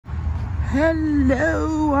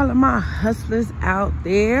Hello, all of my hustlers out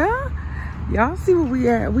there. Y'all see where we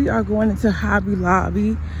at? We are going into Hobby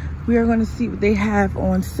Lobby. We are going to see what they have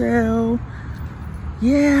on sale.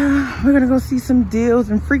 Yeah, we're going to go see some deals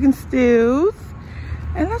and freaking steals.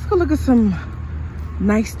 And let's go look at some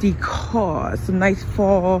nice decor, some nice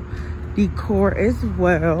fall decor as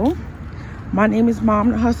well. My name is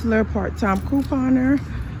Momthahustler, part-time couponer,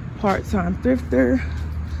 part-time thrifter,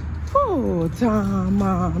 full-time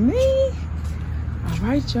mommy. All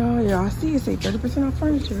right, y'all. Y'all see it say 30% off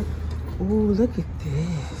furniture. Oh, look at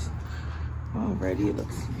this. Already it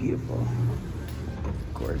looks beautiful.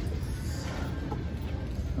 Gorgeous.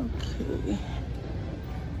 Okay.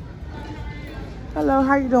 Hello,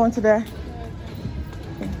 how you doing today?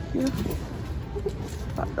 Thank you. It's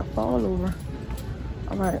about to fall over.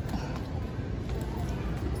 All right.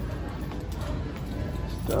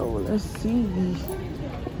 So let's see.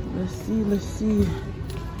 Let's see.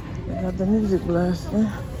 I got the music blasting.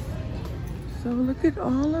 So look at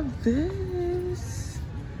all of this.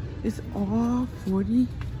 It's all 40%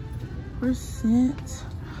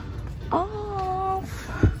 off.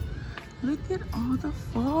 Look at all the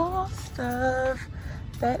fall stuff.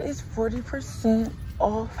 That is 40%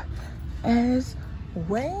 off as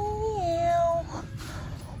well.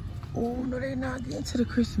 Oh, no, they're not getting to the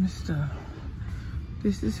Christmas stuff.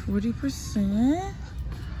 This is 40%.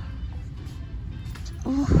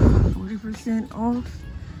 Oh, 40% off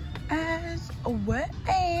as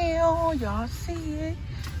well. Y'all see it?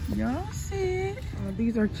 Y'all see it?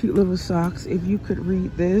 These are cute little socks. If you could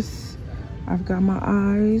read this, I've got my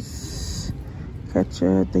eyes.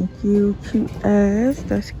 Gotcha. Thank you. Cute ass.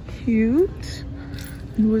 That's cute.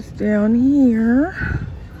 And what's down here?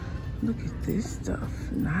 Look at this stuff.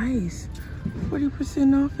 Nice.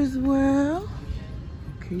 40% off as well.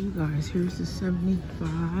 Okay, you guys, here's the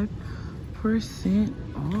 75%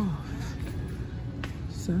 off.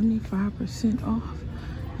 75% off.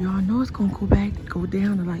 Y'all know it's gonna go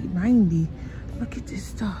down to like 90. Look at this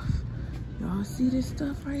stuff. Y'all see this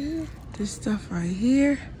stuff right here? This stuff right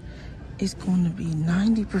here is gonna be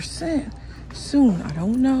 90% soon. I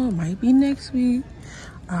don't know, it might be next week.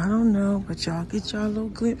 I don't know, but y'all get y'all a little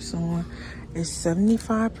glimpse on. It's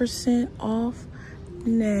 75% off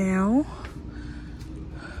now.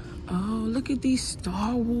 Oh, look at these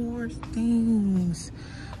Star Wars things.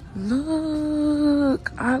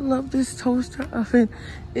 Look, I love this toaster oven.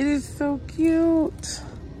 It is so cute.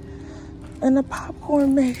 And a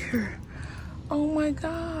popcorn maker. Oh my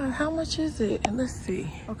God, how much is it? And let's see.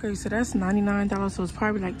 Okay, so that's $99, so it's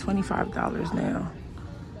probably like $25 now.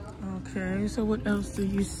 Okay, so what else do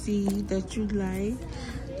you see that you like,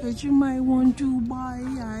 that you might want to buy?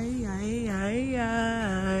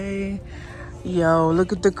 Yo,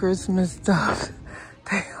 look at the Christmas stuff.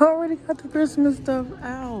 They already got the Christmas stuff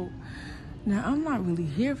out. Now, I'm not really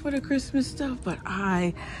here for the Christmas stuff, but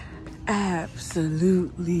I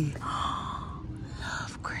absolutely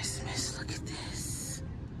love Christmas. Look at this.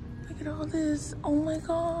 Look at all this. Oh my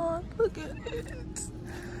God, look at it.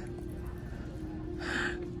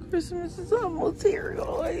 Christmas is almost here,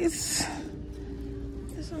 guys.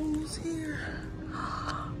 It's almost here.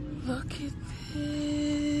 Look at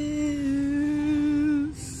this.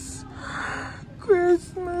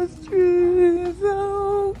 Christmas trees.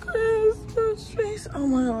 Oh, Christmas trees. Oh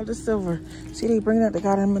my God, the silver. See, they bring that, they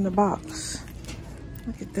got them in the box.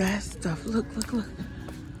 Look at that stuff. Look. All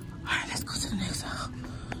right, let's go to the next one.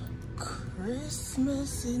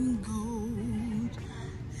 Christmas in gold.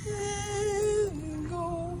 In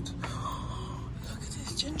gold. Look at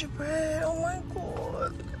this gingerbread. Oh my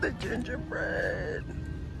God, look at the gingerbread.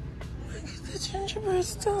 Look at the gingerbread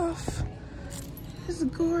stuff. It's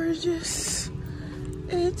gorgeous.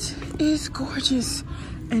 It is gorgeous.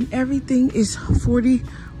 And everything is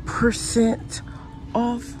 40%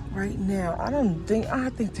 off right now. I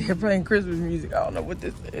think they're playing Christmas music. I don't know what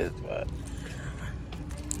this is, but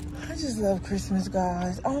I just love Christmas,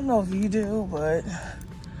 guys. I don't know if you do, but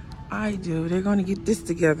I do. They're gonna get this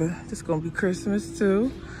together. This is gonna be Christmas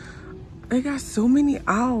too. They got so many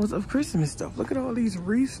aisles of Christmas stuff. Look at all these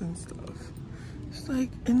wreaths and stuff. It's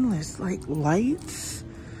like endless, like lights.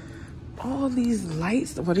 All these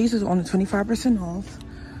lights. Well, these are only 25% off,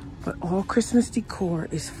 but all Christmas decor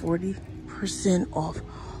is 40% off.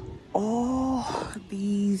 All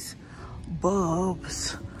these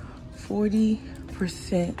bulbs,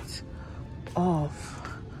 40% off.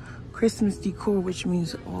 Christmas decor, which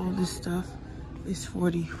means all this stuff is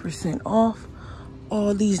 40% off.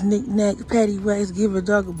 All these knick-knack, paddywhacks, give a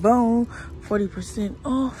dog a bone, 40%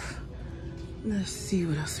 off. Let's see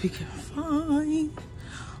what else we can find.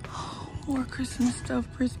 Oh, more Christmas stuff,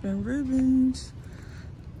 Christmas ribbons.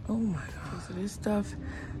 Oh my God. So this stuff,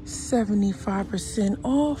 75%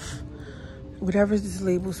 off. Whatever this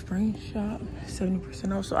label spring shop,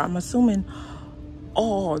 70% off. So I'm assuming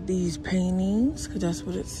all these paintings, because that's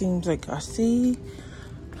what it seems like I see.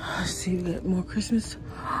 Let's see, we got more Christmas.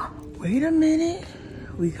 Wait a minute.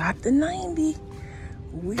 We got the 90.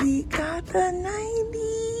 We got the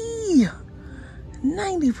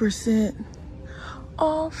 90%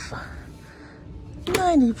 off.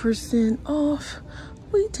 90% off.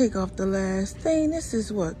 We take off the last thing. This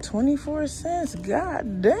is what, 24 cents?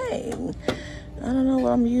 God dang. I don't know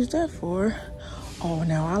what I'm gonna use that for. Oh,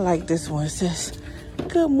 now I like this one. It says,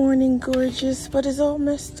 "Good morning, gorgeous," but it's all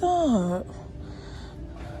messed up.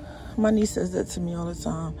 My niece says that to me all the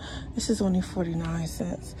time. This is only 49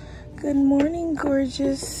 cents. Good morning,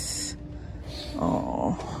 gorgeous.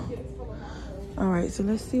 Oh. All right, so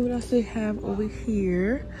let's see what else they have over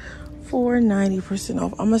here for 90%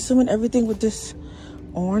 off. I'm assuming everything with this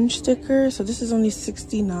orange sticker. So this is only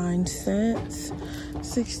 69 cents.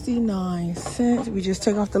 69 cents. We just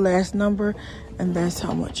take off the last number and that's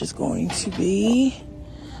how much it's going to be.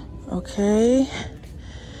 Okay.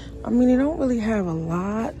 I mean, they don't really have a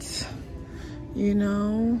lot, you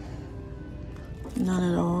know, not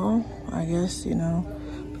at all. I guess, you know,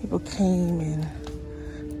 people came and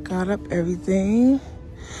got up everything.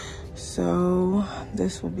 So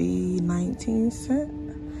this will be 19 cents.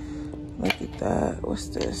 Look at that. What's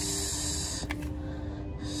this?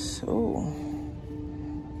 So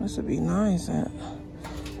this would be 9 cents.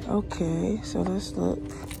 Okay, so let's look.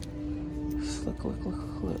 Let's look.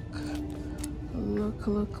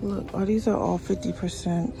 Look. Oh, these are all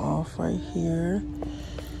 50% off right here.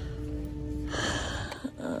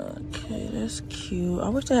 Okay, that's cute. I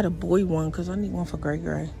wish they had a boy one because I need one for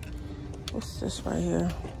Gray. What's this right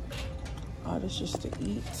here? Oh, this is just to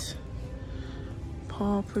eat.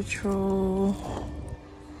 Paw Patrol.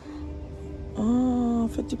 Oh,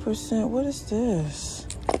 50%. What is this?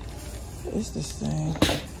 What is this thing?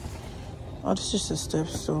 Oh, this is just a step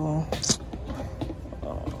stool.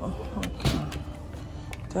 Oh, okay.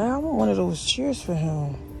 Dad, I want one of those chairs for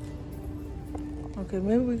him. Okay,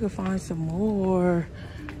 maybe we could find some more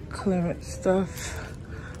clearance stuff.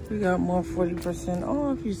 We got more 40%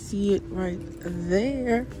 off. You see it right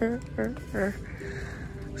there.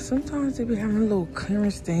 Sometimes they be having a little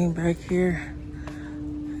clearance thing back here.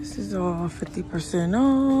 This is all 50%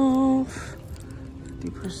 off.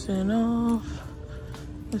 50% off.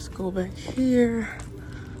 Let's go back here.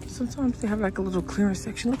 Sometimes they have like a little clearance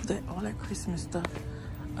section. Look at that, all that Christmas stuff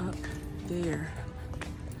up there.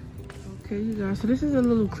 Okay, you guys, so this is a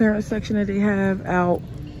little clearance section that they have out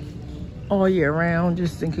all year round,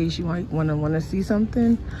 just in case you might want to see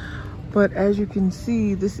something. But as you can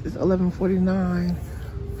see, this is $11.49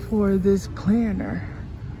 for this planner.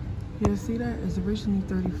 You see that? It's originally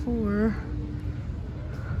 $34.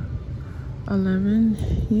 11,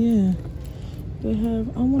 yeah. They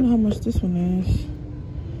have, I wonder how much this one is.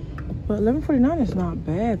 But $11.49 is not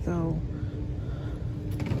bad though.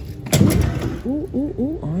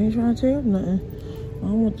 Ooh, I ain't trying to tell you nothing. I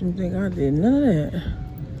don't want them to think I did none of that.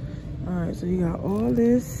 Alright, so you got all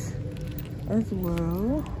this as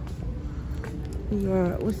well. You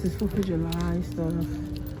got, what's this, 4th of July stuff?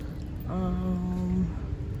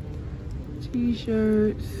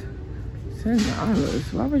 T-shirts,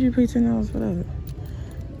 $10. Why would you pay $10 for that?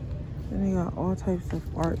 Then they got all types of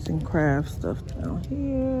arts and crafts stuff down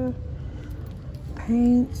here.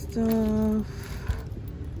 Paint stuff,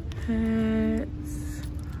 hats,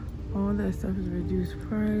 all that stuff is reduced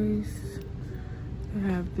price. They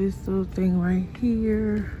have this little thing right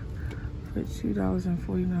here for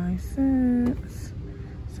 $2.49,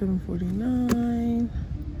 $7.49,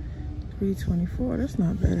 $3.24. That's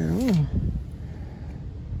not bad at all.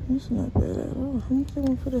 That's not bad at all. How much they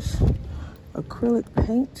want for this acrylic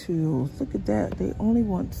paint tools? Look at that. They only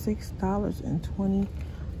want $6.24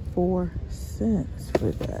 for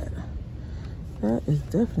that. That is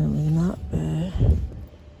definitely not bad.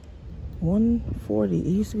 $140. It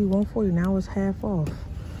used to be $140. Now it's half off.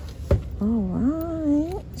 All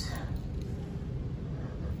right.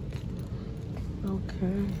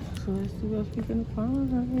 Okay. So let's see what else we can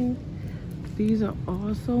find. These are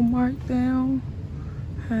also marked down.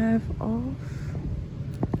 Half off.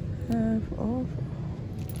 Half off.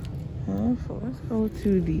 Half off. Let's go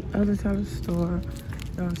to the other side of the store.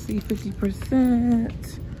 Y'all see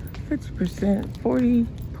 50%,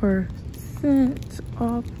 40%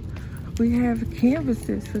 off. We have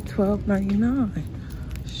canvases for $12.99.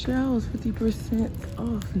 Shells 50%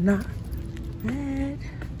 off. Not bad.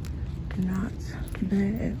 Not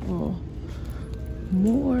bad at all.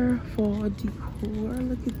 More fall decor.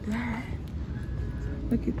 Look at that.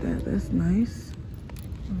 Look at that, that's nice.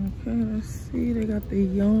 Okay, let's see, they got the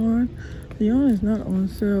yarn. The yarn is not on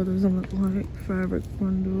sale, doesn't look like. Fabric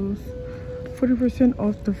bundles. 40%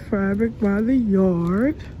 off the fabric by the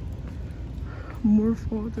yard. More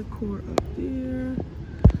fall decor up there.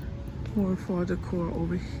 More fall decor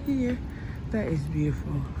over here. That is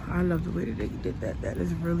beautiful. I love the way that they did that. That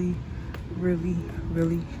is really, really,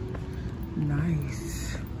 really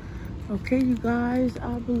nice. Okay, you guys,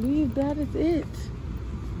 I believe that is it.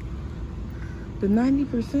 The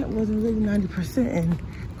 90% wasn't really 90%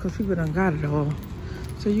 because people done got it all.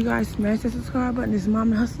 So you guys smash that subscribe button. This is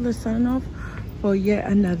Momthahustler signing off for yet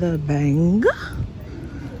another bang.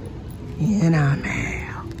 And I'm